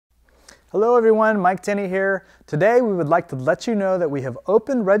Hello everyone, Mike Tenney here. Today we would like to let you know that we have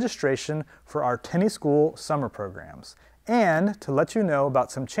opened registration for our Tenney School summer programs and to let you know about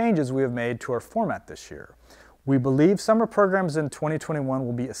some changes we have made to our format this year. We believe summer programs in 2021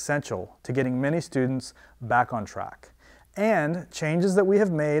 will be essential to getting many students back on track. And changes that we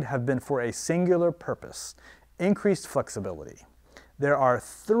have made have been for a singular purpose: increased flexibility. There are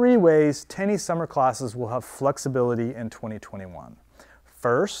 3 ways Tenney summer classes will have flexibility in 2021.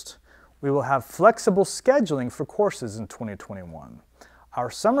 First, we will have flexible scheduling for courses in 2021. Our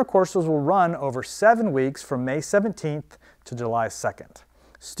summer courses will run over 7 weeks from May 17th to July 2nd.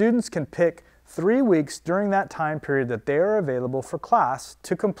 Students can pick 3 weeks during that time period that they are available for class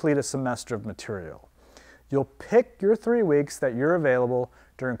to complete a semester of material. You'll pick your 3 weeks that you're available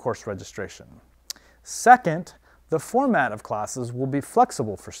during course registration. Second, the format of classes will be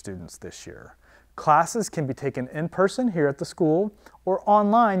flexible for students this year. Classes can be taken in person here at the school or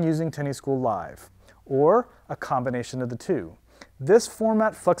online using Tenney School Live, or a combination of the two. This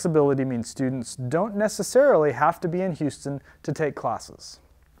format flexibility means students don't necessarily have to be in Houston to take classes.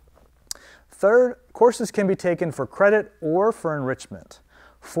 Third, courses can be taken for credit or for enrichment.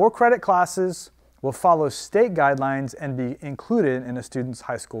 4 credit classes will follow state guidelines and be included in a student's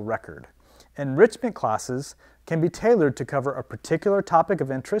high school record. Enrichment classes can be tailored to cover a particular topic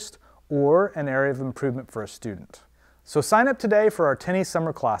of interest or an area of improvement for a student. So sign up today for our Tenney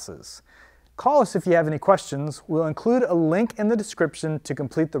summer classes. Call us if you have any questions. We'll include a link in the description to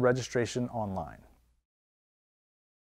complete the registration online.